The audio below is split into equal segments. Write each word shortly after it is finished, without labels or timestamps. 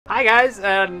Hi guys,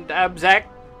 and I'm Zach,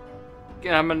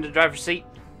 and I'm in the driver's seat.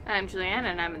 I'm Julianne,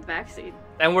 and I'm in the backseat.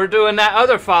 And we're doing that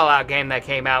other Fallout game that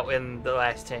came out in the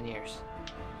last 10 years.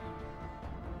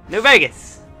 New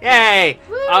Vegas! Yay!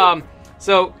 Woo!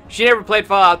 So, she never played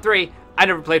Fallout 3, I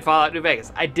never played Fallout New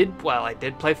Vegas. I did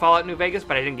play Fallout New Vegas,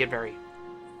 but I didn't get very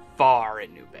far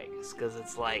in New Vegas, because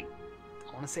it's like,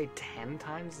 I want to say 10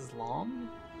 times as long?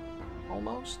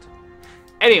 Almost?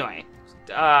 Anyway,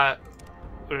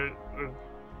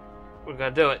 we're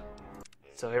gonna do it.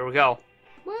 So here we go.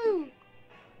 Woo!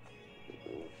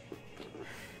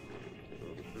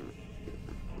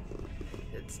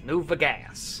 It's New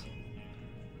Vegas.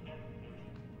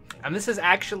 And this is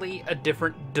actually a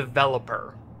different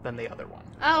developer than the other one.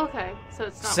 Oh, okay. So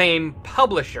it's not... Same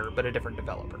publisher, but a different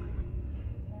developer.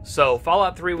 So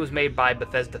Fallout 3 was made by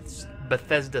Bethesda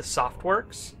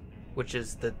Softworks, which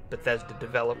is the Bethesda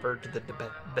developer to the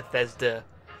Bethesda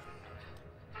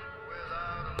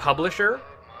publisher.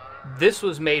 This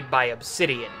was made by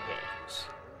Obsidian Games,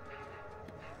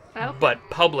 Okay. but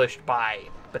published by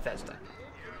Bethesda.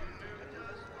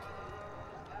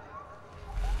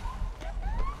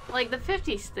 Like, the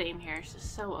 50s theme here is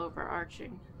just so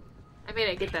overarching. I mean,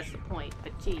 I get that's the point,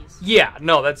 but geez. Yeah,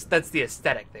 no, that's the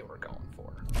aesthetic they were going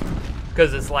for.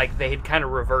 Because it's like they had kind of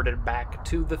reverted back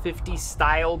to the 50s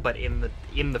style, but in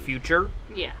the future.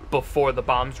 Yeah. Before the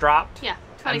bombs dropped. Yeah.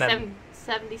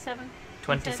 2077.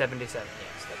 2077.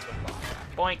 Yes, that's what the bombs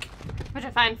dropped. Boink. Which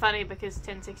I find funny because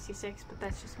 1066, but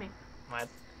that's just me. What?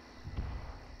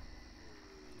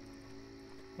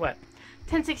 What?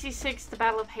 1066, the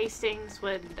Battle of Hastings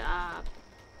would,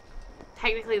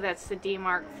 technically that's the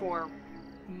demarc for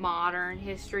modern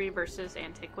history versus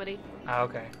antiquity. Oh,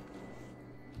 okay.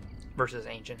 Versus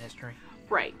ancient history.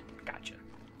 Right. Gotcha.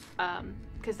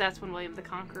 Because that's when William the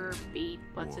Conqueror beat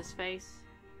what's-his-face.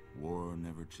 War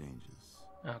never changes.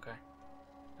 Okay.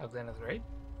 Alexander the Great?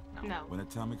 No. When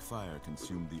atomic fire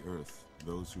consumed the Earth,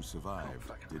 those who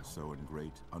survived did so in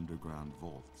great underground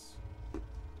vaults.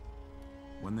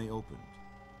 When they opened,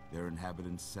 their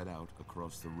inhabitants set out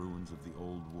across the ruins of the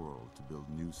old world to build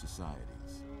new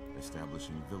societies,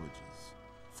 establishing villages,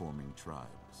 forming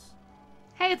tribes.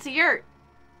 Hey, it's a yurt!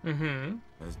 Mm-hmm.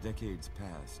 As decades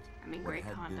passed, I mean, what great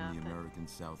had conduct, been the but- American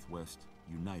Southwest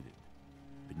united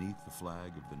beneath the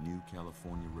flag of the new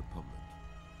California Republic,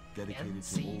 dedicated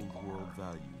to old world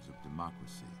values of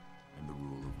democracy and the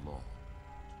rule of law.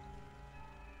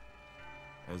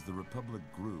 As the Republic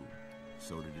grew,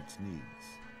 so did its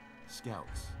needs.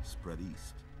 Scouts spread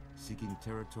east, seeking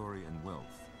territory and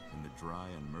wealth in the dry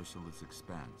and merciless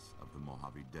expanse of the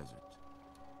Mojave Desert.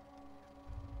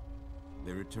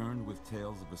 They returned with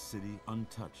tales of a city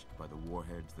untouched by the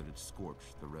warheads that had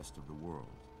scorched the rest of the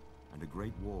world, and a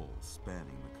great wall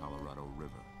spanning the Colorado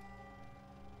River.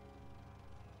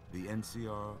 The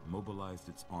NCR mobilized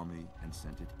its army and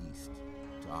sent it east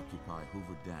to occupy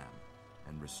Hoover Dam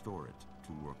and restore it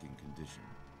to working condition.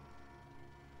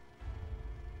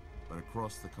 But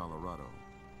across the Colorado,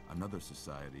 another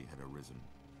society had arisen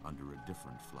under a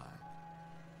different flag.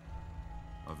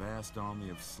 A vast army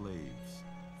of slaves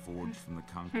forged from the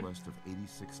conquest of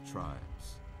 86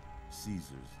 tribes,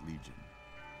 Caesar's Legion.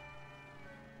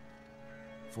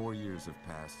 4 years have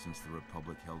passed since the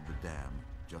Republic held the dam,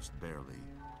 just barely,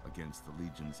 against the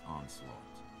Legion's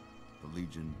onslaught. The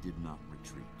Legion did not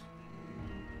retreat.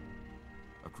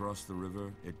 Across the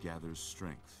river, it gathers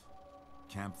strength.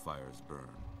 Campfires burn.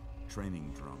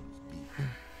 Training drums beat.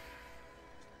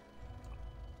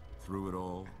 Through it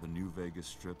all, the New Vegas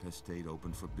Strip has stayed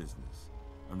open for business,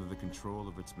 under the control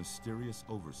of its mysterious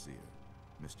overseer,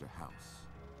 Mr. House,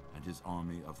 and his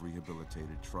army of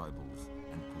rehabilitated tribals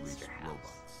and police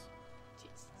robots.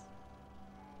 Jesus.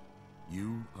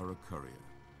 You are a courier,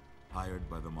 hired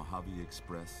by the Mojave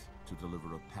Express to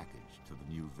deliver a package to the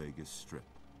New Vegas Strip.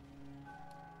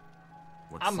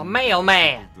 What I'm a seemed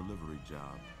mailman. like a delivery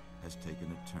job has taken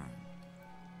a turn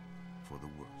for the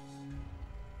worse.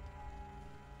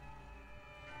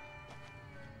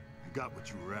 You got what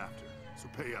you were after, so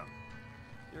pay up.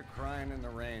 You're crying in the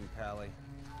rain, Pally.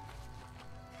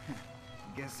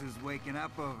 Guess who's waking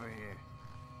up over here?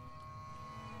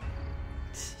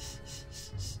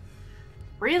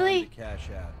 Really? Time to cash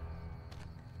out.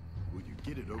 Will you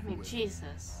get it over I mean, with?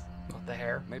 Jesus. What the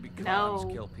hair? Maybe No. clowns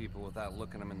kill people without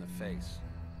looking them in the face.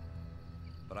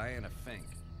 But I ain't a fink.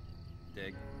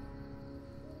 Dig?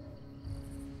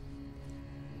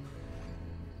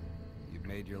 You've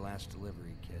made your last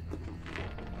delivery, kid.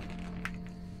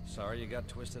 Sorry you got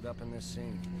twisted up in this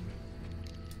scene.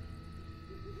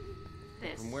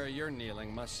 This. From where you're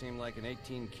kneeling must seem like an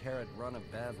 18-carat run of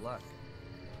bad luck.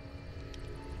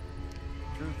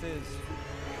 Truth is,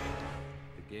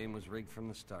 the Game was rigged from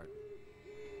the start.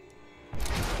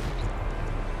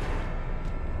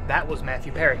 That was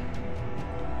Matthew Perry.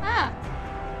 Ah,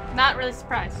 not really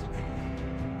surprised.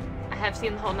 I have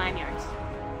seen the whole 9 yards.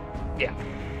 Yeah.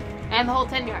 And the whole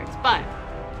 10 yards, but...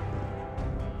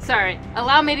 Sorry,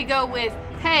 allow me to go with,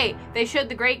 hey, they showed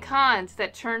the Great Khans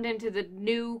that turned into the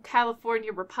new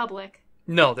California Republic.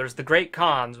 No, there's the Great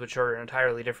Khans, which are an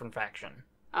entirely different faction.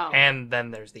 Oh. And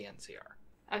then there's the NCR.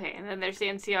 Okay, and then there's the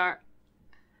NCR.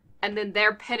 And then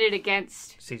they're pitted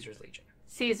against... Caesar's Legion.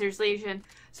 Caesar's Legion.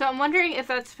 So I'm wondering if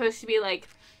that's supposed to be like...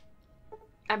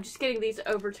 I'm just getting these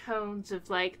overtones of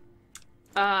like...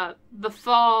 the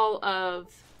fall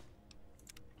of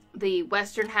the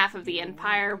western half of the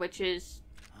Empire, which is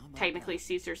technically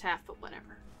Caesar's half, but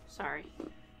whatever. Sorry.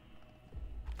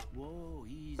 Whoa,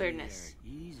 easy Weirdness.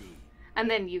 there, easy. And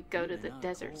then you go to Been the out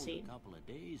desert cold scene. A couple of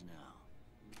days now.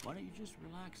 Why don't you just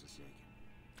relax a second?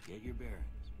 Get your bearings.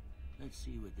 Let's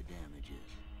see what the damage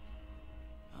is.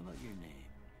 How about your name?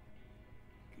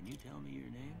 Can you tell me your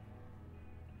name?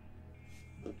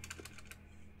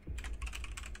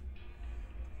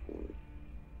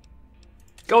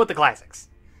 Go with the classics.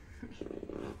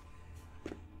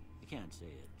 I can't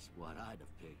say it's what I'd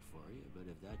have picked for you, but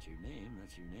if that's your name,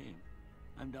 that's your name.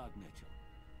 I'm Doc Mitchell.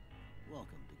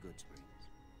 Welcome to Good Springs.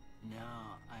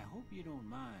 Now, I hope you don't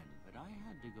mind, but I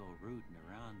had to go rooting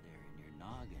around there in your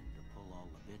noggin to pull all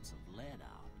the bits of lead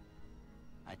out.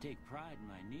 I take pride in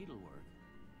my needlework,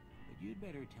 but you'd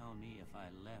better tell me if I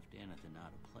left anything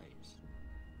out of place.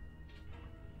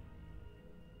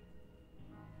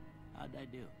 How'd I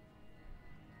do?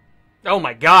 Oh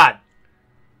my god!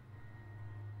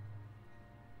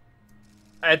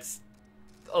 It's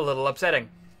a little upsetting,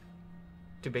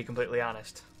 to be completely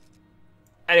honest.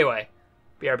 Anyway,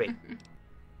 BRB.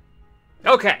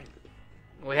 Okay.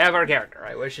 We have our character.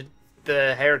 I wish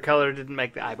the hair color didn't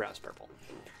make the eyebrows purple.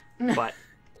 But,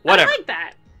 whatever. I like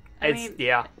that.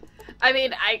 Yeah. I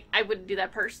mean, I wouldn't do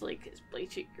that personally, because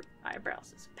bleaching your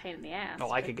eyebrows is a pain in the ass.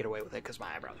 Oh, I could get away with it because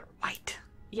my eyebrows are white.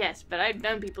 Yes, but I've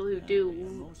known people who Yeah, do...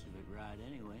 most of it right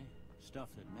anyway. Stuff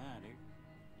that mattered.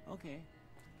 Okay.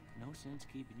 No sense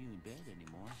keeping you in bed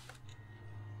anymore.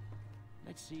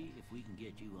 Let's see if we can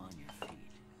get you on your feet.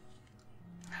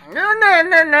 No. I'm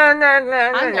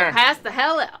gonna pass the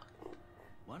hell out.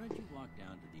 Why don't you walk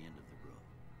down to the end of the room?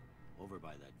 Over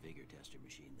by that vigor tester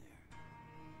machine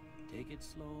there. Take it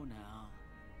slow now.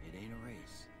 It ain't a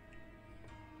race.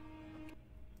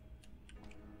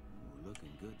 Ooh,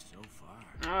 looking good so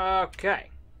far. Okay.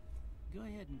 Go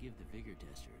ahead and give the vigor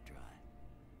tester a try.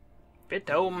 Right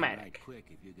Fit-o-matic. quick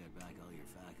if you got back all your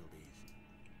faculties.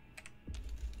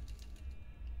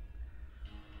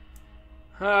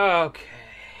 Okay.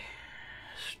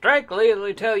 Strike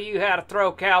literally tell you how to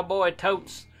throw cowboy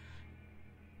totes.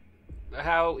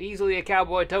 How easily a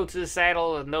cowboy totes his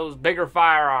saddle and those bigger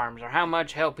firearms, or how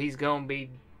much help he's gonna be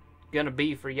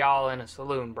for y'all in a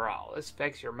saloon brawl. This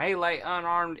affects your melee,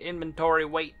 unarmed, inventory,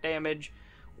 weight damage,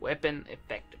 weapon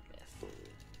effectiveness.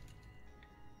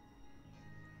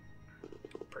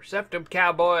 Perceptive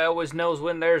cowboy always knows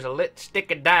when there's a lit stick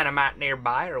of dynamite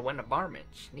nearby or when a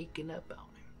varmint's sneaking up on him.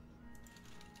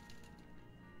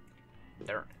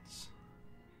 Endurance.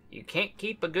 You can't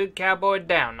keep a good cowboy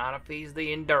down, not if he's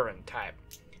the enduring type.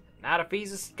 Not if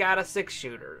he's got a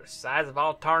 6-shooter the size of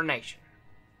all tarnation.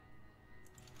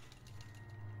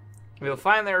 You'll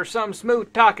find there are some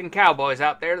smooth-talking cowboys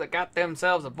out there that got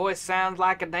themselves a voice sounds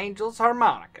like an angel's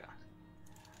harmonica.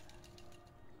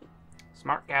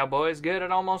 Smart cowboy is good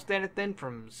at almost anything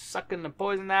from sucking the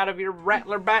poison out of your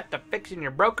rattler bat to fixing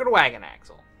your broken wagon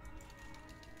axle.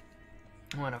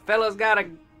 When a fella's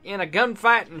in a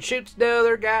gunfight and shoots the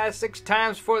other guy 6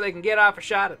 times before they can get off a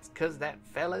shot, it's because that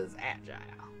fella's agile.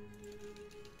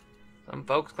 Some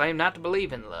folks claim not to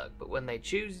believe in luck, but when they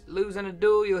choose losing a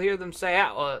duel, you'll hear them say,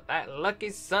 "Ah, well, that lucky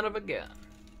son of a gun."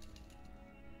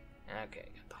 Okay,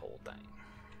 got the whole thing.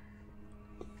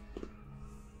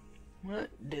 What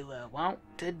do I want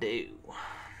to do?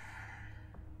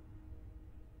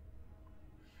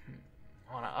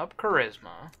 I want to up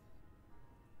charisma.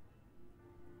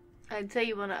 I'd say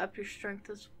you want to up your strength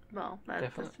as well.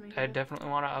 That's me. I definitely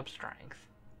want to up strength.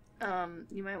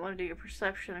 You might want to do your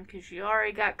perception because you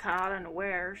already got caught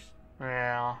unawares.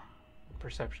 Yeah,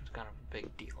 perception's kind of a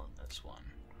big deal in this one.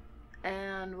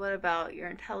 And what about your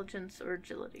intelligence or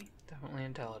agility? Definitely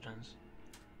intelligence.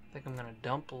 I think I'm gonna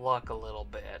dump luck a little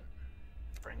bit.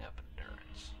 Bring up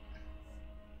endurance.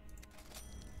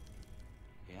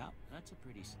 Yeah, that's a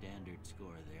pretty standard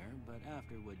score there, but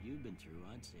after what you've been through,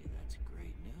 I'd say that's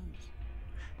great news.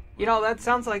 You know, that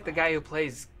sounds like the guy who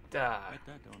plays But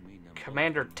that don't mean them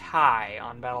Commander both Ty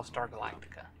on Battlestar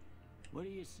Galactica. What do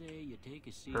you say you take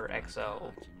a seat For on the XO.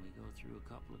 couch and we go through a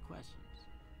couple of questions?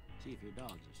 See if your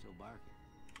dogs are still barking.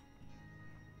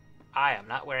 I am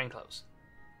not wearing clothes.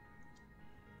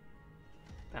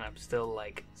 And I'm still,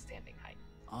 like, standing height.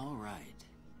 All right.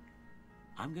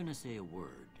 I'm gonna say a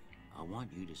word. I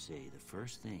want you to say the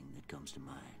first thing that comes to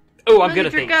mind. Oh, I'm Look good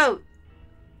at at your these. goat.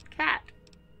 Cat.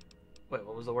 Wait,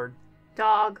 what was the word?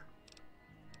 Dog.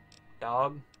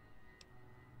 Dog?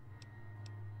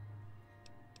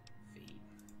 Feet.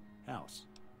 House.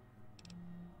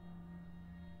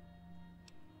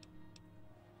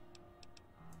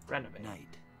 Renovate.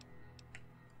 Night.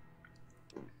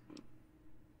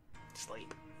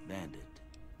 Sleep. Bandit.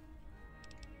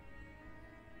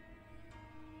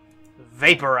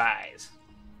 Vaporize.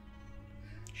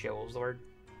 Shit, what was the word?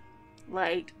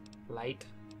 Light. Light.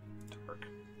 Dark.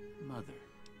 Mother.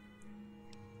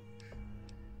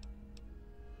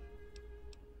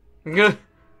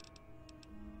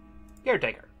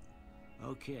 Caretaker.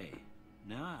 Okay.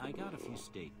 Now I got a few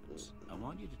statements. I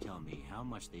want you to tell me how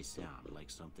much they sound like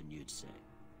something you'd say.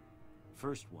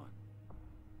 First one.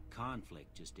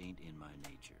 Conflict just ain't in my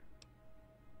nature.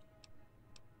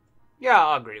 Yeah,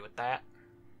 I'll agree with that.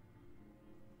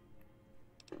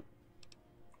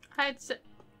 I'd say.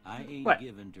 I ain't What?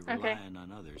 given to Okay. relying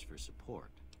on others for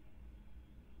support.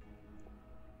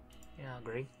 Yeah, I'll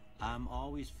agree. I'm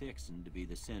always fixin' to be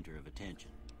the center of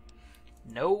attention.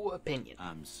 No opinion.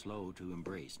 I'm slow to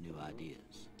embrace new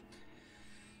ideas.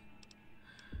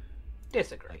 I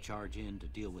Disagree. charge in to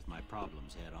deal with my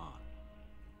problems head on.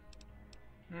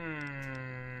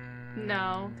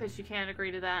 No, because you can't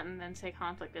agree to that and then say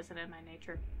conflict isn't in my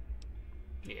nature.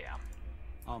 Yeah.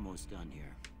 Almost done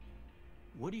here.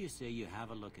 What do you say you have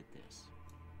a look at this?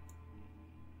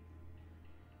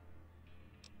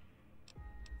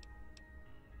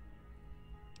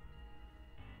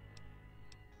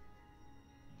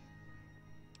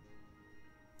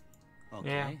 Okay.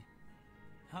 Yeah.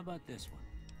 How about this one?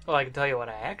 Well, I can tell you what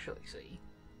I actually see.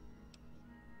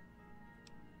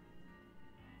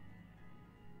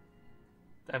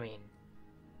 I mean,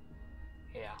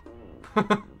 yeah.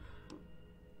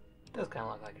 Does kind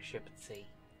of look like a ship at sea.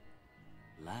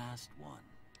 Last one.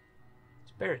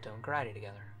 Spirito and karate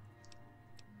together.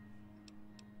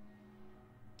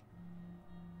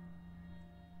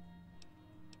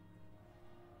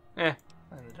 In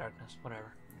the darkness,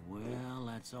 whatever. Well,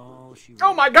 that's all she wrote.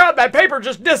 Oh my god, that paper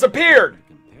just disappeared! To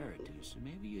compare it to, so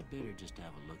maybe you'd better just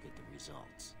have a look at the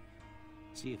results.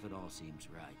 See if it all seems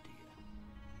right to you.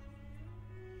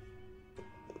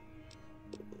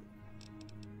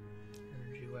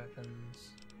 Energy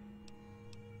weapons.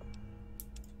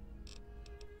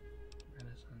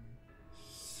 Medicine.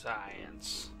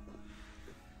 Science.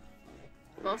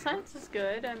 Well, science is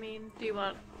good. I mean, do you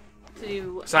want to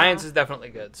do... Science is definitely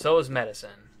good. So is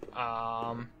medicine. Do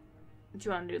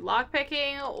you want to do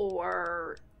lockpicking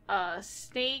or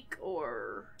snake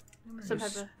or some type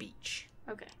of... speech.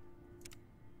 Okay.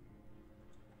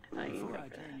 I thought you Before could I go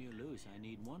for turn that. you loose, I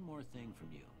need one more thing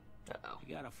from you. Uh-oh.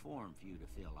 I got a form for you to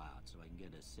fill out so I can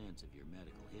get a sense of your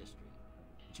medical history.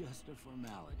 Just a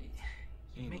formality.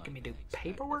 You Ain't making me like do I expect to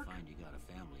paperwork? Find you got a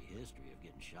family history of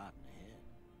getting shot in the head.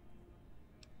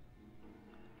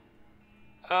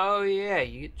 Oh yeah,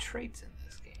 you get traits in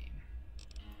this game.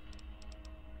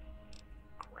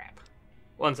 Crap.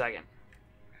 1 second.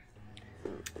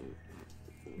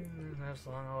 That's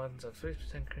long all weapons have 3%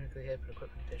 critically hit, but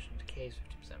equipment addition decays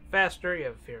 50% faster. You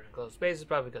have a fear of closed spaces,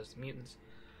 probably because the mutants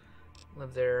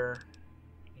live there.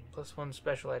 You gain +1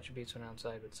 special attributes when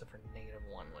outside, but suffer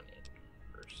 -1 when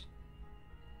indoors.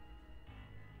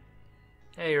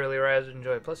 Hey, early risers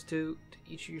enjoy +2 to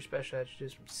each of your special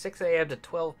attributes from 6 a.m. to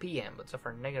 12 p.m., but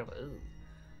suffer -. Ooh.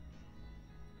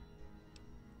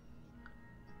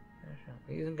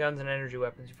 Using guns and energy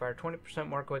weapons, you fire 20%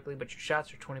 more quickly, but your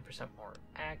shots are 20% more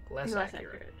less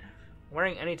accurate.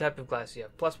 Wearing any type of glasses, you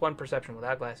have +1 perception.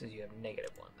 Without glasses, you have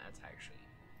 -1. That's actually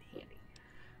handy.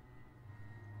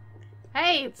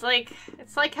 Hey, it's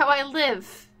like how I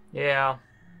live. Yeah.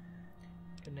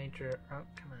 Good nature. Oh,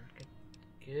 come on.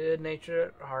 Good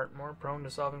nature at heart, more prone to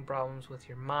solving problems with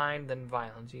your mind than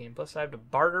violence. You gain +5 to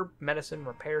barter, medicine,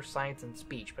 repair, science, and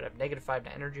speech, but have -5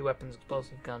 to energy weapons,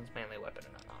 explosive guns, melee weapon,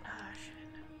 and unarmed. Oh, shit.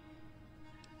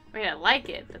 I mean, I like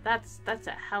it, but that's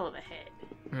a hell of a hit.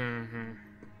 Mm-hmm.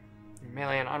 Your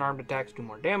melee and unarmed attacks do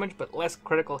more damage, but less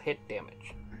critical hit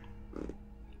damage.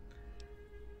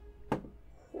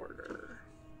 Hoarder.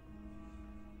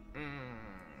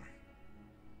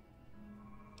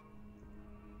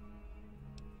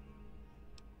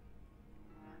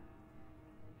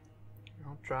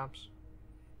 All drops.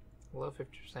 Below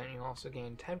 50%, you also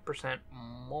gain 10%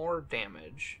 more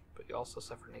damage, but you also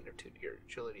suffer -2 to your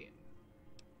agility.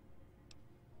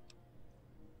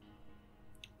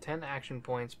 10 action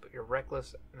points, but your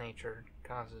reckless nature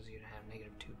causes you to have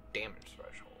 -2 damage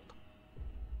threshold.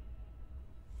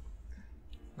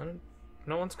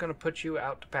 No one's going to put you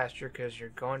out to pasture because you're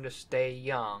going to stay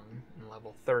young and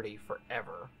level 30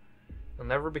 forever. You'll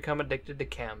never become addicted to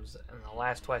chems, and they'll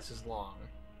last twice as long.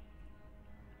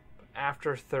 But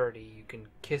after 30, you can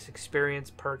kiss experience,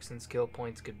 perks, and skill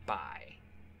points goodbye.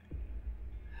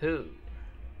 Who?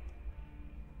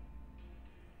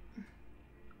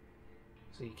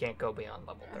 So you can't go beyond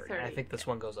level 30. And I think this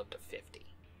one goes up to 50.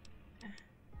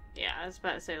 Yeah, I was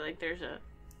about to say, like, there's a...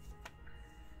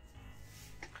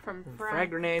 From frag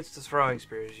grenades to throwing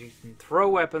spears, you can throw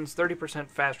weapons 30%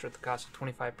 faster at the cost of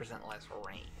 25% less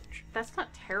range. That's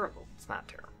not terrible. It's not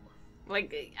terrible.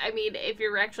 Like, I mean, if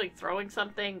you're actually throwing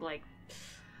something, like,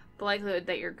 the likelihood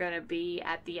that you're going to be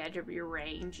at the edge of your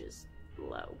range is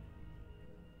low.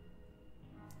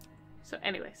 So,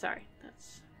 anyway, sorry.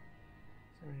 That's...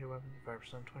 70 weapons,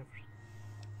 5%, 20%.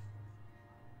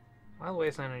 While the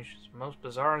Wasteland unleashes the most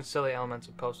bizarre and silly elements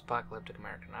of post-apocalyptic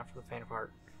America, not for the faint of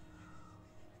heart,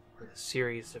 or the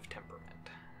series of temperament.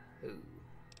 Ooh.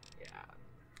 Yeah, I'm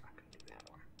not gonna do that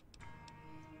one.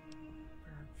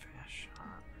 Burn fast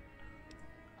shot.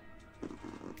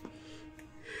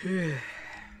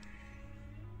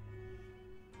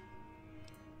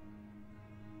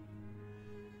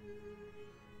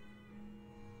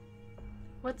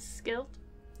 What's skilled?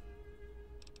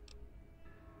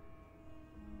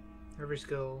 Every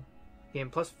skill. Gain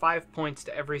plus 5 points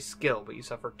to every skill, but you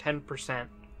suffer 10%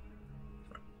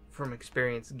 from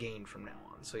experience gained from now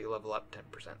on. So you level up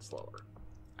 10% slower.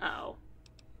 Oh.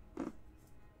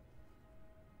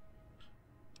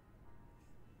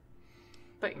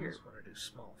 But I you're... just want to do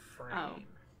small frame. Oh.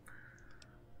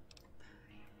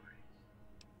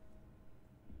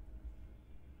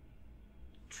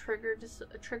 Triggered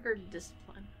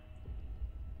discipline.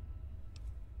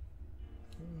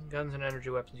 Guns and energy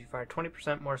weapons, you fire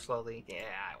 20% more slowly.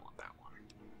 Yeah, I want that one.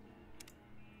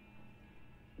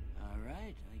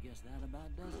 Alright, I guess that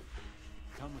about does it.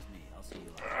 Come with me, I'll see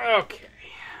you later. Okay.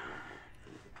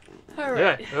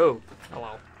 Alright. Yeah. Oh,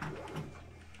 hello.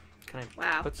 Can I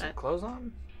put some that... clothes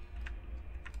on?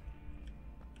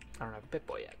 I don't have a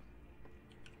Pip-Boy yet.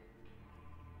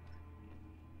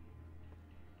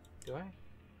 Do I?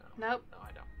 No. Nope. No,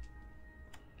 I don't.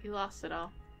 You lost it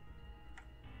all.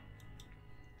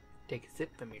 Take a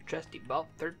sip from your trusty Vault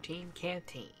 13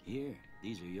 canteen. Here,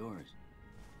 these are yours.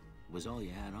 Was all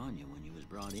you had on you when you was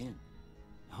brought in.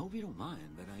 I hope you don't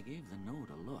mind, but I gave the note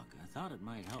a look. I thought it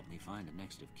might help me find a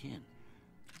next of kin.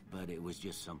 But it was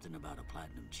just something about a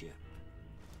platinum chip.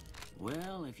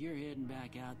 Well, if you're heading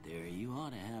back out there, you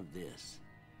ought to have this.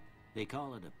 They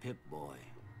call it a Pip-Boy.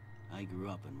 I grew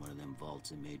up in one of them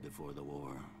vaults they made before the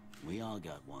war. We all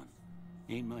got one.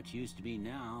 Ain't much use to be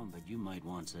now, but you might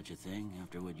want such a thing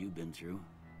after what you've been through.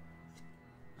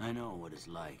 I know what it's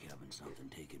like having something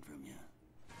taken from you.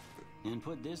 And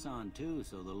put this on too,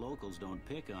 so the locals don't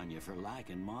pick on you for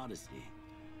lacking modesty.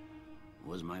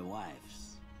 Was my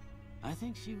wife's. I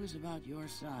think she was about your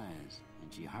size,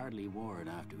 and she hardly wore it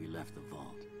after we left the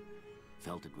vault.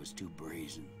 Felt it was too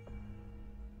brazen.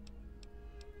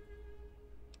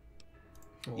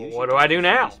 Well, what do I do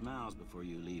now? Smiles before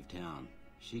you leave town.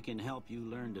 She can help you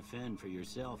learn to fend for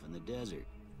yourself in the desert.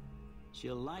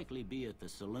 She'll likely be at the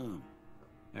saloon.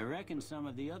 I reckon some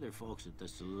of the other folks at the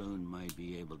saloon might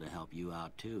be able to help you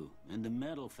out too. And the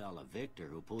metal fella, Victor,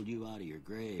 who pulled you out of your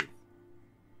grave.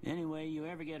 Anyway, you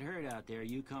ever get hurt out there,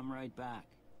 you come right back.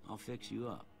 I'll fix you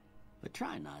up. But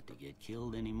try not to get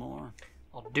killed anymore.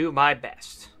 I'll do my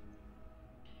best.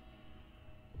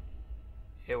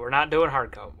 Yeah, we're not doing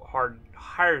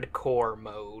hardcore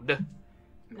mode.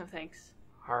 No thanks.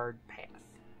 Hard path.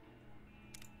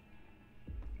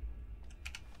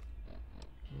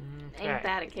 Okay. Ain't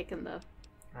bad at kicking the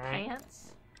Right.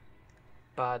 pants.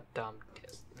 But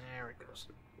there it goes.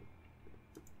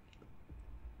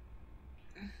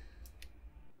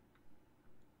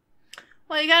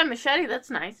 Well, you got a machete. That's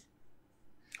nice.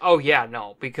 Oh yeah,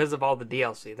 no, because of all the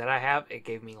DLC that I have, it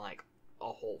gave me like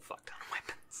a whole fuck ton of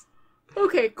weapons.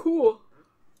 Okay, cool.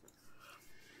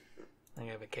 I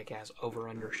have a kick-ass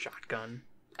over-under shotgun.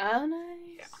 Oh,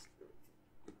 nice. Yeah.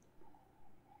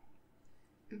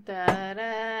 Da da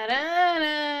da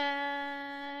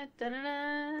da da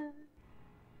da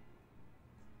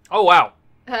Oh wow.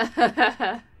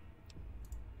 da.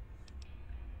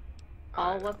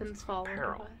 All weapons fall under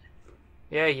Apparel. what?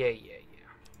 Yeah.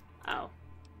 Oh.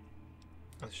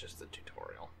 That's just the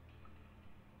tutorial.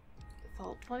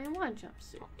 Vault 21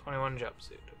 jumpsuit. 21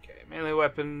 jumpsuit. Okay. Melee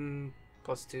weapon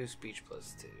 +2, speech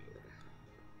 +2.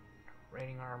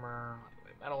 Rating armor,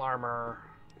 lightweight metal armor.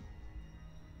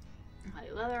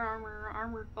 Light leather armor,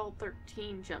 armored Vault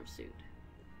 13 jumpsuit.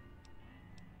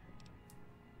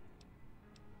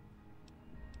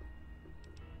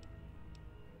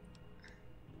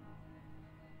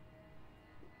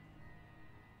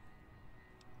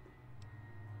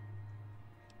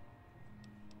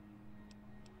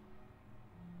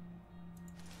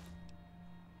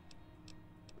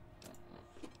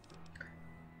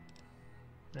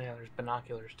 Yeah, there's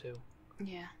binoculars too.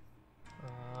 Yeah.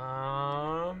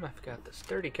 I've got the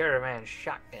sturdy caravan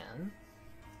shotgun.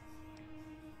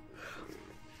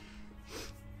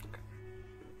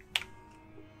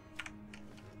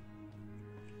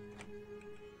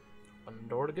 Open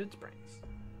door to Good Springs.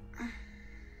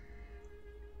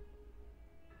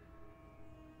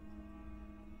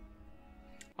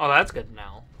 Oh, that's good to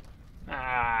know.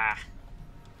 Ah.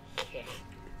 Okay.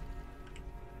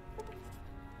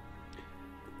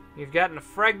 You've gotten a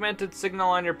fragmented signal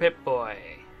on your Pip-Boy.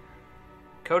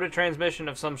 Coded transmission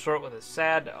of some sort with a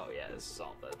sad... Oh yeah, this is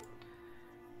all the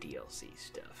DLC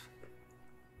stuff.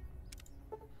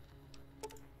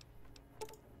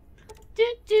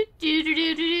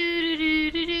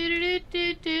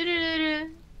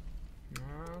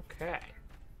 Okay.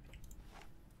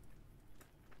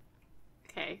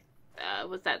 Okay.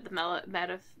 Was that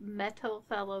the metal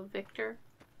fellow Victor?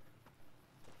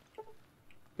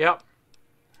 Yep.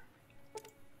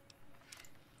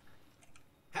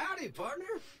 Howdy, partner.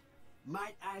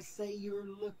 Might I say you're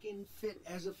looking fit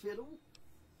as a fiddle?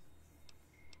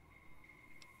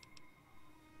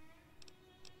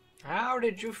 How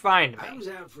did you find I me? was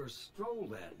out for a stroll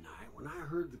that night when I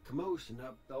heard the commotion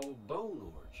up the old bone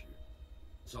orchard.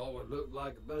 Saw what looked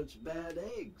like a bunch of bad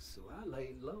eggs, so I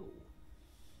laid low.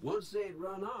 Once they'd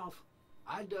run off,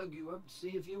 I dug you up to see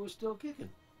if you were still kicking.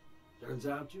 Turns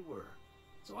out you were,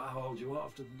 so I hauled you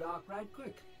off to the dock right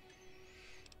quick.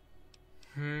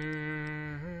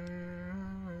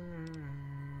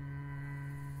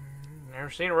 Never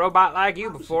seen a robot like you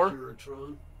I'm before.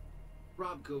 Securitron.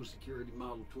 Robco Security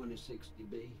Model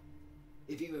 2060B.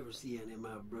 If you ever see any of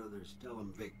my brothers, tell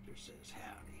them Victor says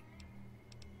howdy.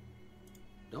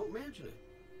 Don't mention it.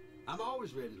 I'm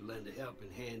always ready to lend a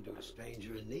helping hand to a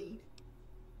stranger in need.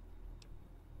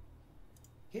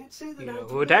 Can't say that You know I'm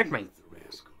who attacked familiar me. with the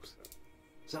rascals.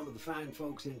 Some of the fine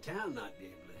folks in town might be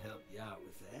able to help you out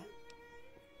with that.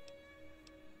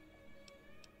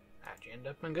 How'd you end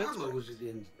up in Good I Springs? moseyed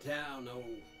into town,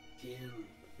 10,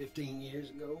 15 years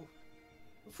ago.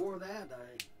 Before that,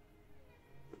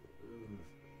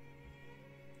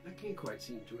 I can't quite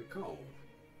seem to recall.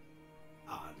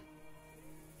 Odd.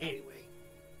 Anyway.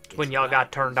 When it's y'all a got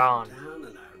nice turned peaceful on. Town,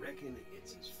 and I reckon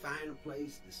it's as fine a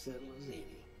place to settle as any.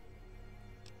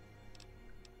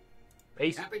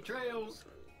 Peace. Happy trails!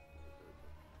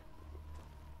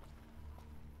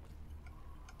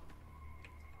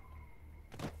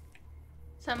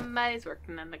 Somebody's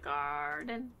working in the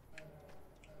garden.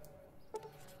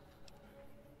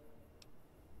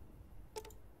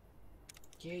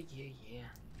 Yeah.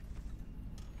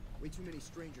 Way too many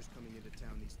strangers coming into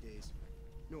town these days.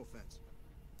 No offense.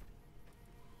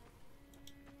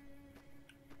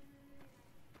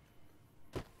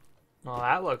 Well,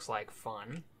 that looks like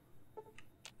fun.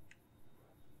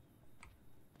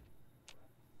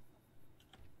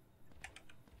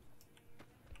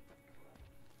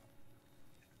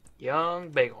 Young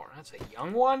Bighorn. That's a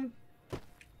young one?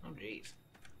 Oh, jeez.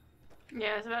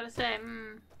 Yeah, I was about to say,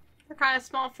 they're kind of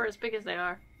small for as big as they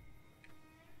are.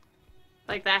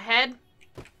 Like that head,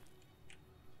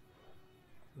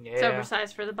 it's Yeah,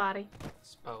 oversized for the body.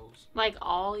 suppose. Like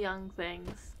all young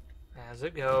things. As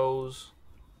it goes.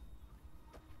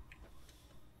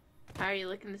 Are you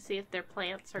looking to see if their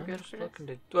plants are I'm good just for this? looking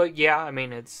to. Well, yeah, I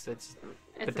mean, it's It's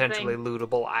a potentially thing.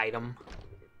 lootable item.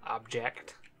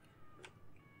 Object.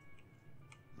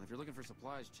 If you're looking for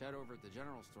supplies, Chad over at the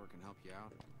general store can help you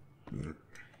out.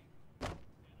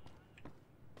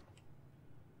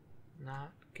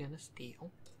 Not gonna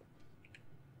steal.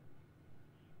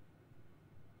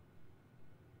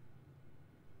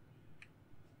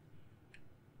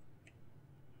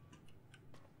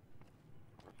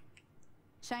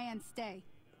 Cheyenne, stay.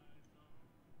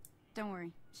 Don't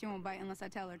worry, she won't bite unless I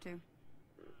tell her to.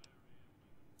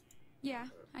 Yeah,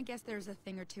 I guess there's a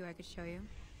thing or two I could show you.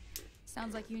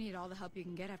 Sounds like you need all the help you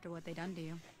can get after what they done to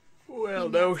you. Well,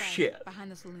 Meet me no outside, shit.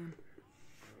 behind the saloon.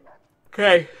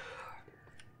 Okay.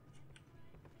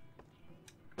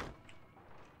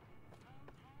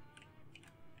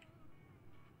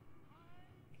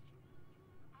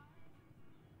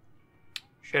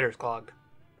 Shitter's clogged.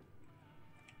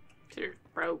 Shitter's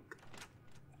broke.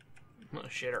 Well,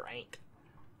 shitter ain't.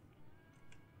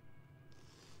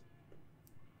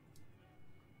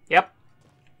 Yep.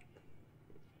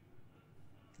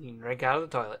 You can drink out of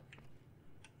the toilet.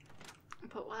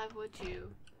 But why would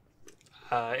you?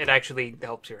 It actually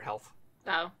helps your health.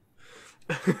 Oh.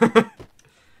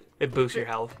 It boosts your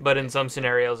health, but in some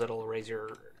scenarios it'll raise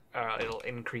your, it'll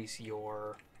increase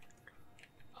your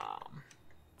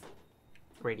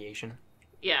radiation.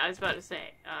 Yeah, I was about to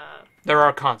say. There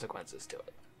are consequences to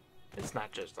it. It's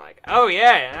not just like, oh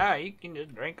yeah, you can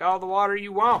just drink all the water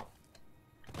you want.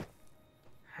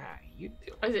 How you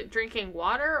doing? Is it drinking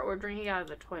water or drinking out of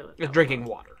the toilet? It's drinking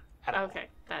water. Okay,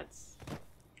 that's...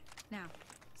 Now,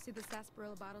 see the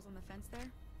sarsaparilla bottles on the fence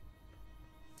there?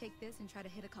 Take this and try to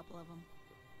hit a couple of them.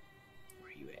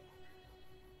 Where you at?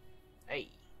 Hey.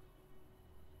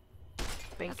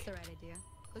 Bink. That's the right idea.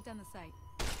 Look down the sight.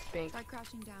 Bink. Try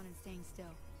crouching down and staying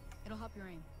still. It'll help your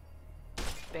aim.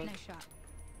 Bink. Nice shot.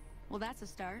 Well, that's a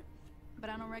start. But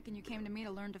I don't reckon you came to me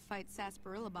to learn to fight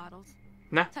sarsaparilla bottles.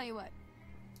 Nah. Tell you what.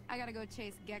 I gotta go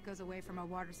chase geckos away from our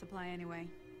water supply anyway.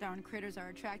 Darn critters are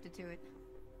attracted to it.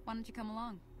 Why don't you come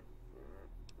along?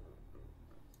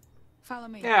 Follow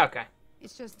me. Yeah, okay.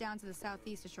 It's just down to the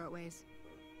southeast a short ways.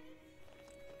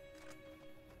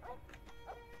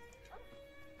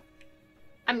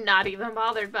 I'm not even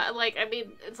bothered, but, like, I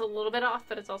mean, it's a little bit off,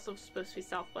 but it's also supposed to be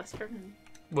southwestern.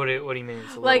 What do you mean?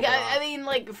 It's a Like, little I mean,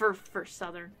 like, for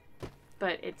southern.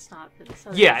 But it's not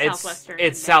southern. yeah, it's southwestern.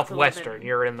 It's southwestern.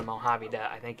 You're in the Mojave Desert.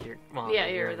 I think you're. Well, yeah,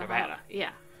 you're in Nevada. Yeah,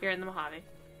 you're in the Mojave.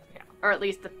 Yeah. Or at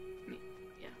least the.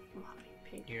 Yeah,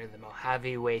 Mojave. You're in the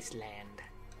Mojave wasteland.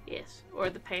 Yes,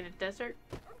 or the Painted Desert.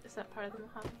 Is that part of the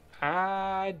Mojave?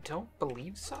 I don't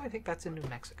believe so. I think that's in New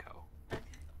Mexico. Okay.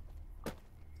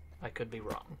 I could be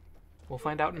wrong. We'll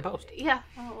find out in post. Yeah.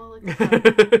 Well, look.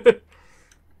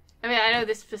 I mean, I know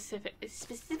this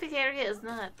specific area is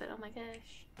not, but oh my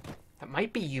gosh. That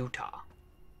might be Utah.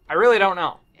 I really don't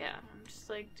know. Yeah, I'm just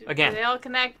like, do Again, they all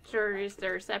connect, or is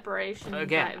there separation?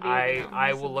 Again,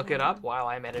 I will look it up while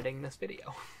I'm editing this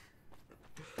video.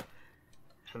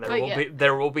 And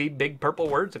there will be big purple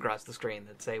words across the screen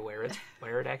that say where it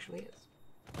actually is.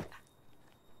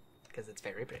 Because it's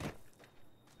very pretty.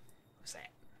 What's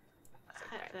that?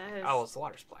 Oh, it's the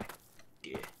water supply.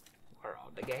 Yeah. Where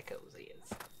all the geckos is.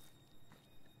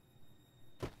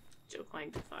 You're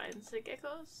going to find the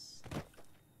geckos?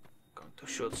 Going to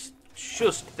shoot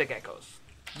the geckos.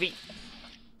 V.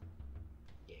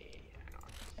 Yeah,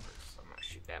 I'm gonna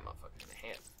shoot that motherfucker in the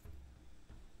head.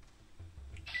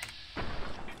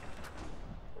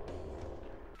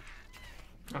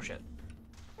 Oh shit.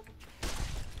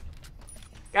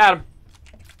 Got him.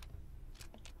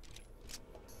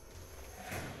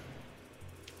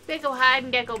 Gecko hide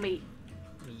and gecko meat.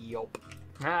 Yup.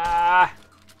 Ah.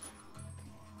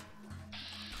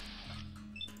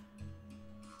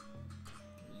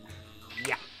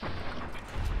 Yeah.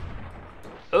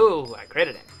 Oh, I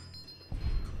critted him.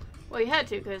 Well, you had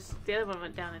to, because the other one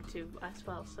went down into as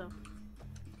well, so.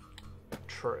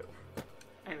 True.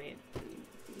 I mean,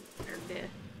 or did.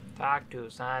 Talk to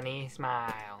Sunny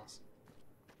Smiles.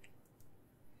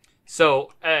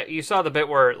 So, you saw the bit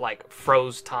where it, like,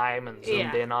 froze time and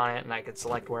zoomed in on it, and I could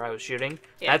select where I was shooting?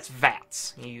 Yeah. That's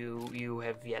VATS. You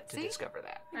have yet to discover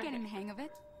that. You're getting the hang of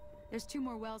it. There's 2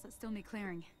 more wells that still need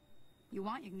clearing. You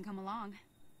want, you can come along.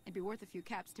 It'd be worth a few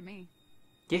caps to me.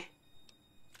 Yeah.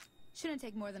 Shouldn't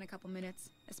take more than a couple minutes,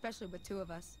 especially with 2 of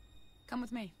us. Come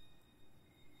with me.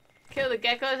 Kill the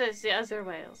geckos as the other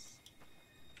whales.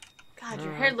 God,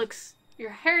 your hair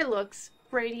looks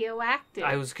radioactive.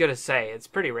 I was gonna say, it's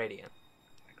pretty radiant.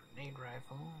 A grenade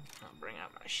rifle. I'll bring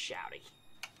out my shouty.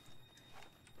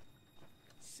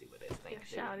 Let's see what it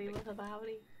thinks. Your shouty with a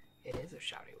bowdy. It is a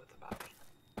shouty with a bowdy.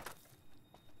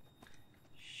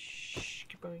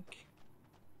 Shh-boink.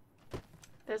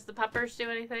 Does the puppers do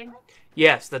anything?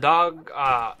 Yes, the dog,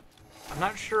 I'm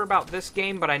not sure about this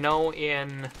game, but I know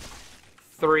in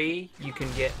 3 you can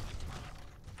get...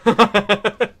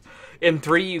 in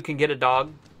 3 you can get a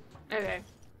dog. Okay.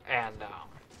 And,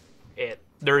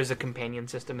 there is a companion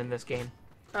system in this game.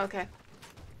 Okay.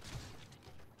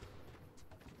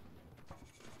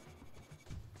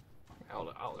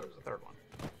 Oh, there's a 3rd one.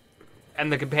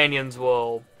 And the companions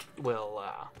will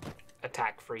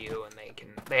attack for you, and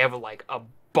they have like a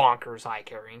bonkers high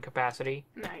carrying capacity.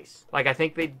 Nice. Like, I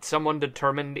think someone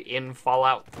determined in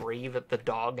Fallout 3 that the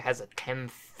dog has a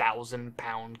 10,000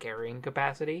 pound carrying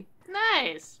capacity.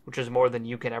 Nice. Which is more than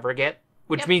you can ever get.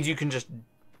 Which means you can just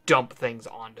dump things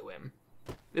onto him.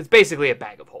 It's basically a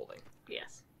bag of holding.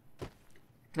 Yes.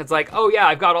 It's like, oh yeah,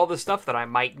 I've got all this stuff that I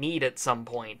might need at some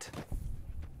point,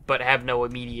 but have no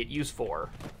immediate use for.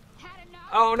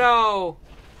 Oh no!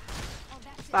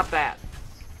 Stop that.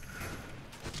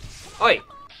 Oi!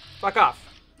 Fuck off.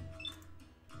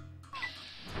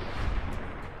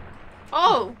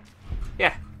 Oh!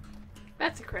 Yeah.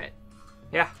 That's a crit.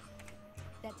 Yeah.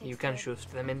 You can shoot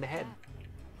them in the head.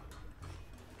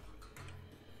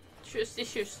 Shusty,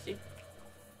 shusty.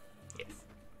 Yes.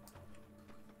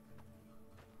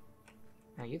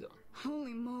 How you doing?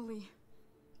 Holy moly.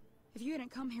 If you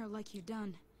hadn't come here like you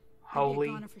done, Holy I'd be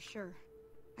a goner for sure.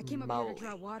 I came up here moly. to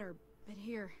draw water, but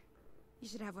here, you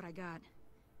should have what I got.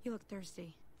 You look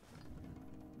thirsty.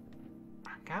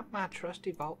 I got my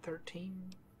trusty Vault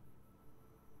 13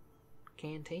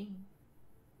 canteen.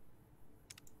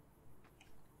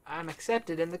 I'm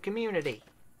accepted in the community.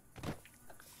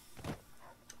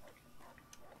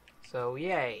 So,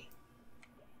 yay.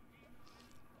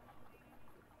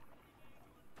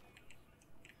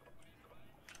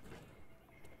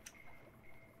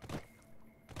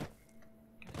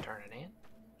 Gonna turn it in.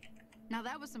 Now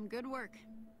that was some good work.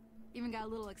 Even got a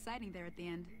little exciting there at the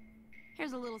end.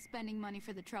 Here's a little spending money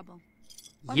for the trouble.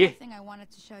 One Yeah. more thing I wanted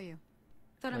to show you.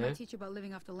 Thought I Yeah. might teach you about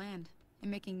living off the land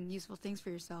and making useful things for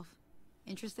yourself.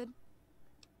 Interested?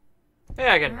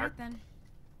 Yeah, I can Alright mark. then.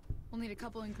 We'll need a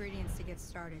couple ingredients to get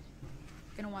started.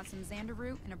 Gonna want some xander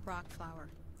root and a brock flower.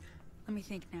 Let me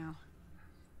think now.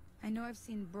 I know I've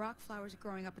seen brock flowers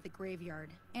growing up at the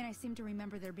graveyard, and I seem to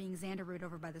remember there being xander root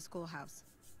over by the schoolhouse.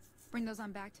 Bring those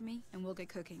on back to me, and we'll get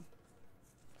cooking.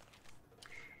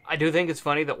 I do think it's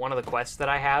funny that one of the quests that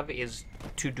I have is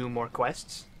to do more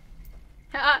quests.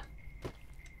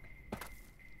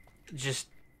 Just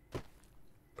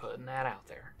putting that out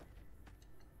there.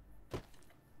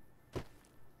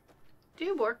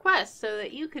 Do more quests so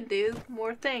that you can do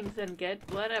more things and get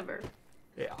whatever.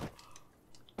 Yeah.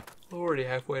 I'm already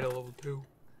halfway to level 2.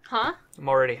 Huh? I'm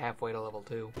already halfway to level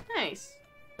 2. Nice.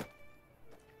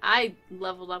 I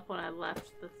leveled up when I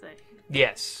left the thing.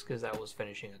 Yes, because that was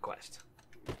finishing a quest.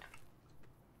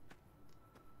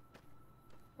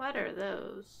 What are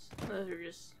those? Those are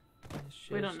just...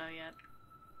 We don't know yet.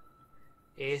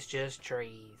 It's just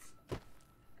trees.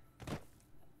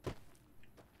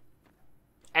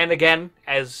 And again,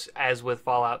 as with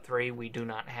Fallout 3, we do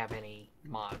not have any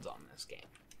mods on this game.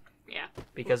 Yeah.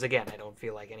 Because again, I don't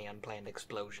feel like any unplanned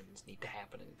explosions need to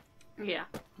happen Yeah.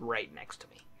 right next to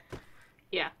me.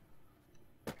 Yeah.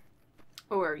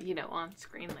 Or, you know, on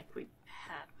screen like we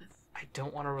had with... I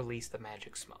don't want to release the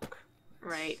magic smoke.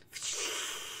 Right.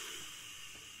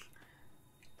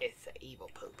 It's the evil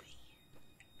poopy.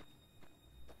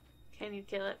 Can you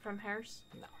kill it from hers?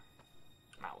 No.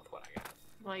 Not with what I got.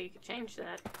 Well, you could change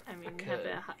that. I mean,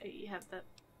 you have the...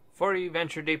 Before you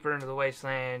venture deeper into the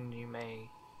wasteland, you may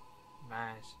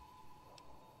advise.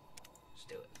 Let's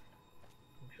do it.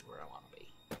 I'm where I want to be.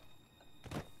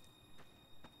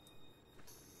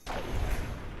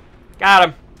 Got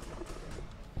him!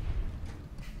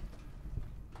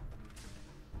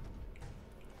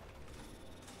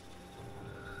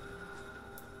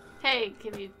 Hey,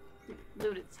 can you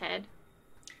loot its head?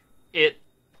 It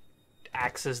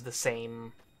acts as the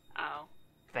same Oh.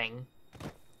 thing.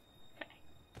 Okay.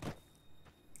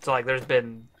 So, like, there's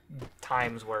been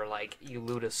times where, like, you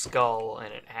loot a skull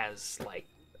and it has, like,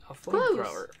 a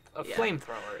flamethrower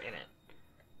in it.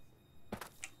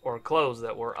 Or clothes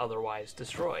that were otherwise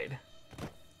destroyed.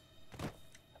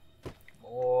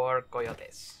 More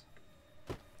coyotes.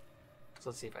 So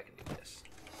let's see if I can do this.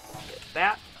 Get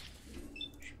that.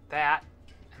 Shoot that.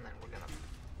 And then we're gonna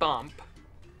bump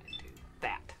and do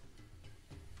that.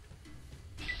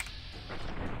 So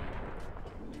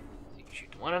you can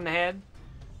shoot the one in the head.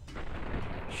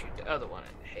 And shoot the other one in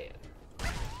the head.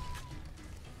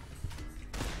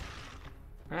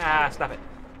 Ah, stop it.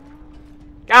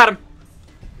 Got him!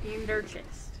 In their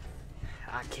chest.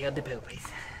 I killed the poopies.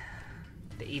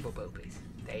 The evil poopies.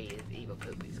 They is evil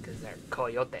poopies because they're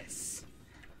coyotes.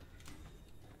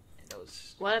 And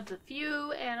those... One of the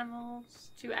few animals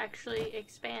to actually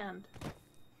expand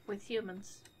with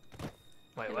humans.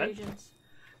 Wait, in what? Regions.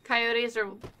 Coyotes are...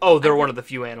 Oh, they're one of the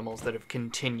few animals that have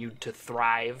continued to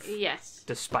thrive. Yes.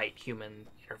 Despite human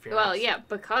interference. Well, yeah,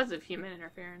 because of human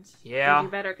interference. Yeah. They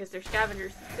do better because they're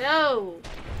scavengers. No!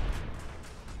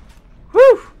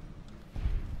 Whew!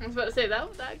 I was about to say,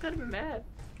 that could have been bad.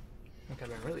 That could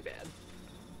have been really bad.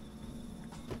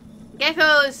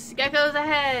 Geckos! Geckos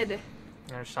ahead!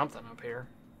 There's something up here.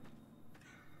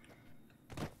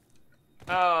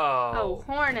 Oh. Oh,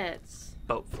 hornets.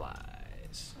 Boat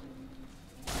flies.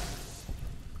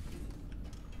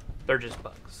 They're just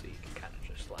bugs, so you can kind of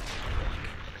just like...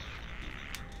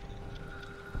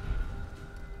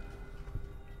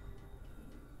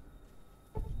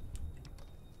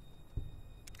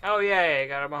 Oh, yay, I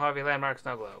got a Mojave Landmark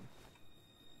snow globe.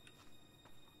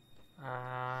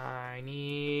 I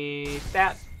need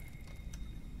that.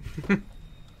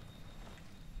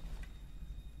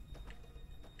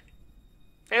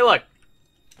 Hey, look.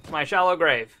 It's my shallow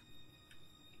grave.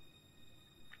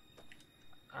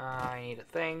 I need a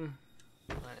thing.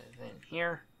 What is in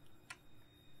here?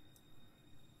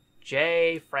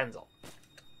 J. Frenzel.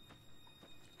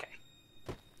 Okay.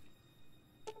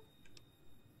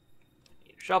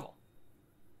 Need a shovel.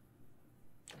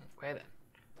 Okay then.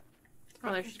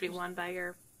 Well, there should be one by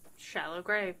your shallow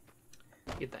grave.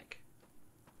 You'd think.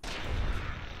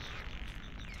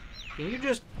 Can you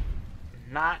just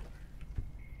not?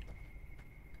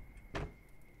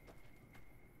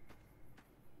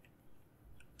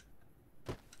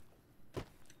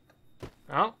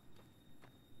 Oh.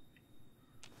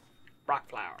 Rock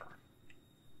flower.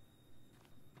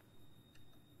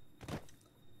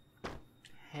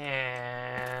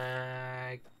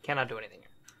 And cannot do anything here.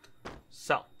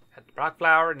 So, at the rock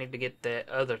flower, need to get the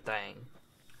other thing.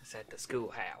 It's at the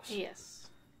schoolhouse. Yes.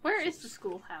 Where is the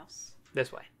schoolhouse?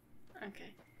 This way.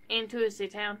 Okay. Into a city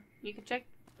town. You can check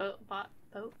boat fly.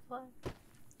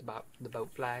 The boat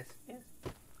flies. Yes.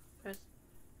 Press.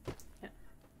 Yeah.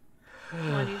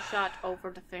 One you shot over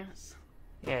the fence.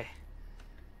 Yeah.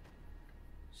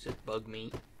 It's just bug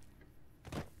meat.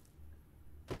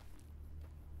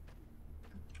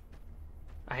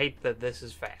 I hate that this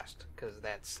is fast, because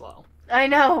that's slow. I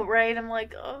know, right? I'm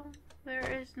like, oh,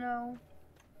 there is no...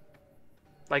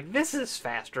 Like, this is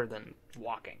faster than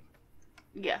walking.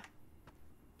 Yeah.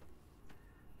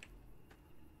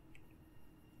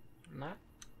 Not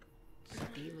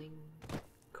stealing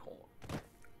corn.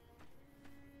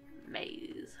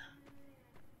 Maze.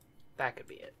 That could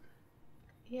be it.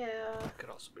 Yeah. Could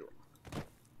also be wrong.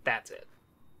 That's it.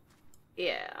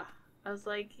 Yeah. I was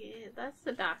like, yeah, that's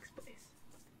the dock space.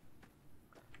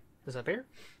 Is up here?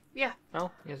 Yeah.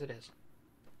 Oh, yes it is.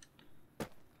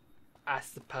 I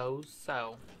suppose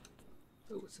so.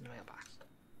 Ooh, it's in the mailbox.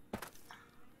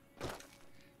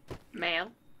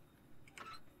 Mail.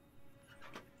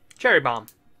 Cherry bomb.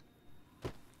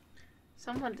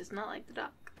 Someone does not like the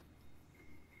dock.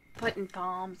 Putting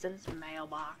bombs in his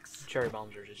mailbox. Cherry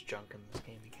bombs are just junk in this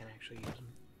game. You can't actually use them.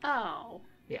 Oh.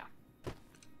 Yeah.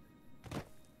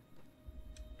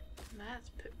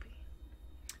 That's poopy.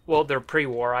 Well, they're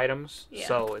pre-war items, Yeah.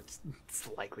 so it's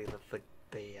likely that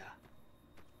they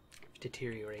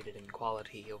deteriorated in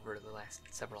quality over the last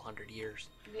several hundred years.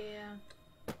 Yeah.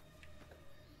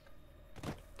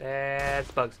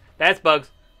 That's bugs. That's bugs.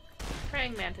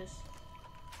 Praying mantis.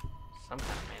 Some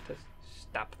kind of mantis.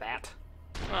 Stop that.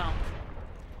 Well.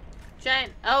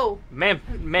 Giant. Oh.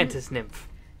 Mantis nymph.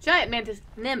 Giant mantis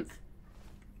nymph.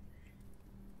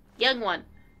 Young one.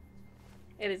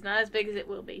 It is not as big as it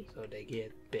will be. So they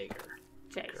get bigger.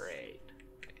 Chase. Great.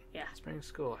 Okay. Yeah. Spring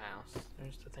schoolhouse.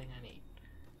 There's the thing I need.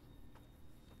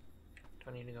 Do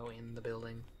I need to go in the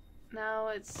building? No,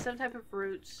 it's some type of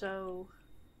root, so...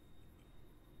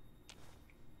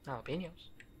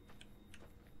 Jalapenos.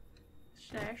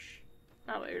 Snash.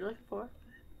 Not what you're looking for.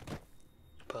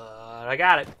 But I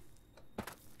got it.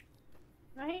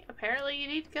 Right? Apparently you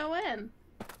need to go in.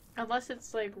 Unless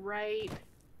it's like right...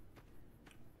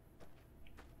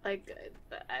 Like,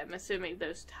 I'm assuming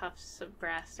those tufts of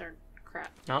grass are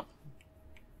crap. No.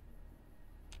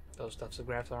 Those tufts of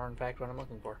grass are in fact what I'm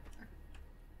looking for.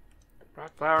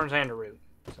 Rock flower and xander root.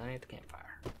 So I need the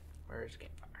campfire. Where is the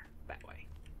campfire? That way.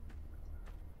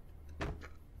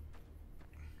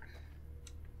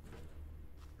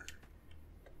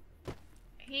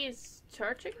 He's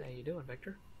charging? How you doing,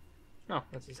 Victor? No,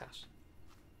 that's his house.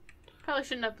 Probably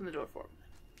shouldn't open the door for him.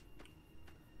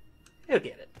 He'll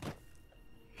get it.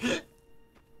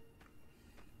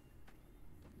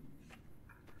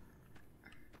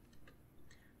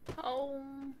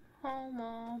 Home, home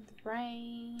on the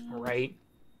rain. Right.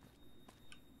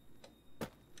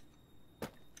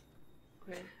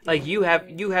 Like you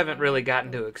haven't really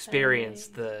gotten to experience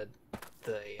the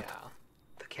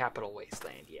capital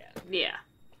wasteland yet. Yeah.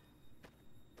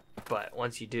 But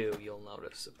once you do, you'll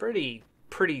notice a pretty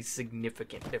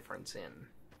significant difference in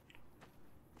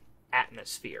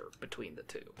atmosphere between the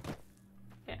two.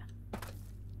 Yeah.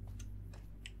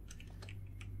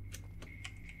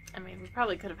 I mean, we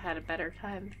probably could have had a better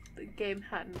time if the game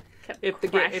hadn't kept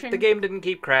crashing. If the game didn't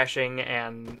keep crashing,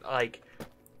 and like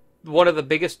one of the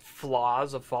biggest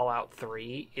flaws of Fallout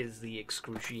 3 is the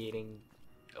excruciating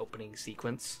opening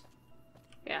sequence.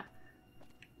 Yeah.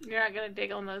 You're not gonna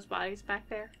dig on those bodies back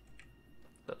there?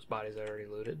 Those bodies are already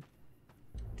looted.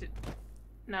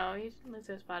 No, you didn't lose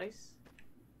those bodies.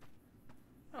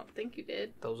 I don't think you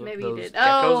did. Maybe you those did.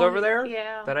 geckos over there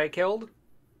Yeah. that I killed.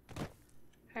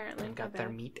 Apparently. And got their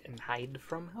meat and hide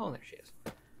from. Oh, there she is.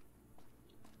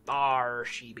 There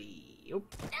she be.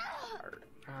 Oop.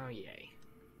 Oh, yay.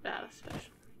 That was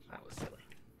special. That was silly.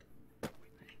 Hey,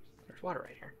 there's water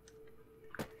right here.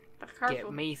 Careful.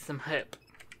 Get me some hip.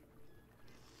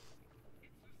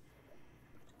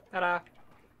 Ta-da.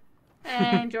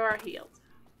 And you're healed.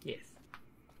 Yes.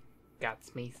 Got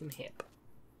me some hip.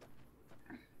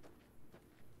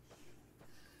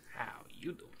 How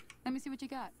you doing? Let me see what you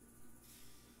got.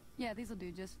 Yeah, these'll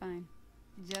do just fine.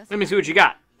 Let me see what you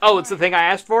got. Oh, it's the thing I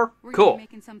asked for? We're Cool. gonna be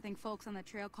making something folks on the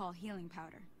trail call healing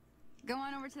powder. Go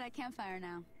on over to that campfire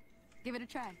now. Give it a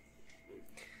try.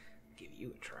 Give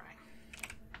you a try.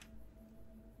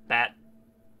 That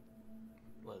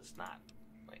was not...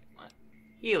 Wait, what?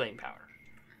 Healing powder.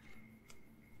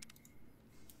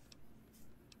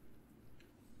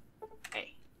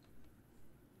 Hey.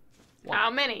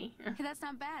 How many? Hey, that's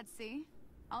not bad, see?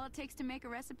 All it takes to make a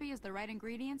recipe is the right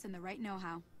ingredients and the right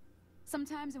know-how.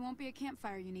 Sometimes it won't be a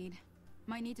campfire you need.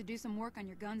 Might need to do some work on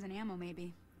your guns and ammo,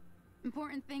 maybe.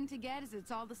 Important thing to get is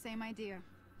it's all the same idea.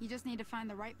 You just need to find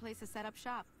the right place to set up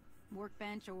shop.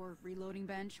 Workbench or reloading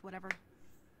bench, whatever.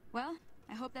 Well,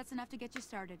 I hope that's enough to get you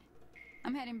started.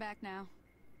 I'm heading back now.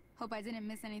 Hope I didn't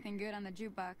miss anything good on the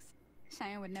jukebox.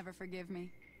 Cheyenne would never forgive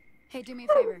me. Hey, do me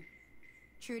a favor.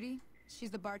 Trudy, she's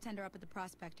the bartender up at the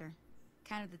Prospector.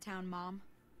 Kind of the town mom.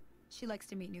 She likes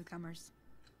to meet newcomers.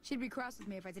 She'd be cross with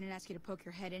me if I didn't ask you to poke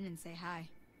your head in and say hi.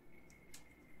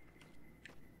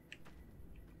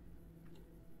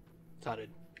 Sorted.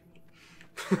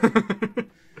 Oh my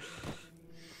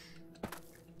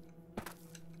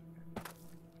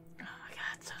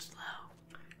god, it's so slow.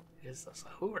 It is so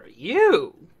slow. Who are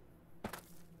you?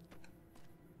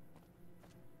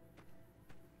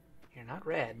 You're not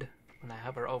red when I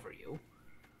hover over you.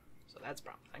 So that's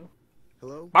promising.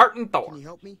 Hello? Martin Thor. Can you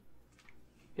help me?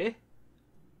 Yeah?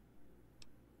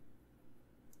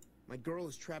 My girl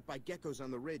is trapped by geckos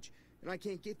on the ridge, and I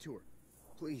can't get to her.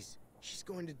 Please, she's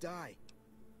going to die.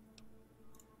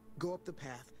 Go up the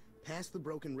path, past the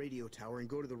broken radio tower, and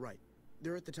go to the right.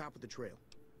 They're at the top of the trail.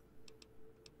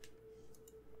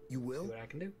 You will? See what I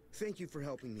can do. Thank you for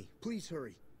helping me. Please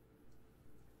hurry.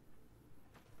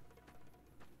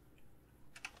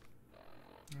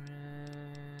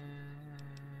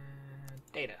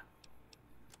 Data.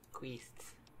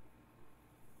 Quests.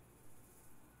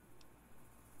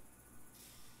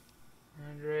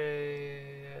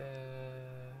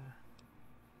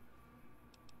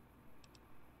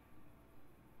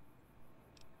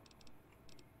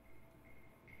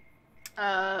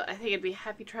 I think it'd be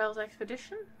Happy Trails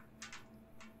Expedition.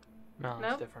 No, it's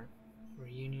Nope. different.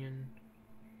 Reunion.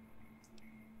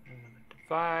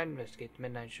 Find, investigate the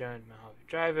midnight show in Mojave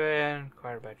Drive-In.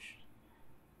 Acquire a batch.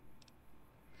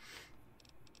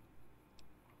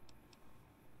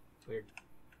 It's weird.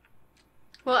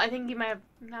 Well, I think you might have...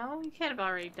 No, you can't have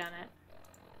already done it.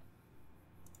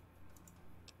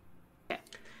 Okay.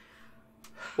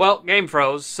 Well, game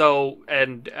froze, so,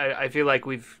 and I feel like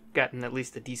we've gotten at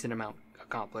least a decent amount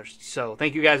accomplished. So,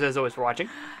 thank you guys as always for watching.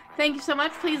 Thank you so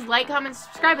much. Please like, comment,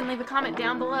 subscribe, and leave a comment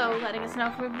down below letting us know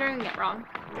if we're doing it wrong.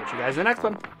 Catch you guys in the next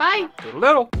one. Bye! Doodle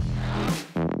doodle.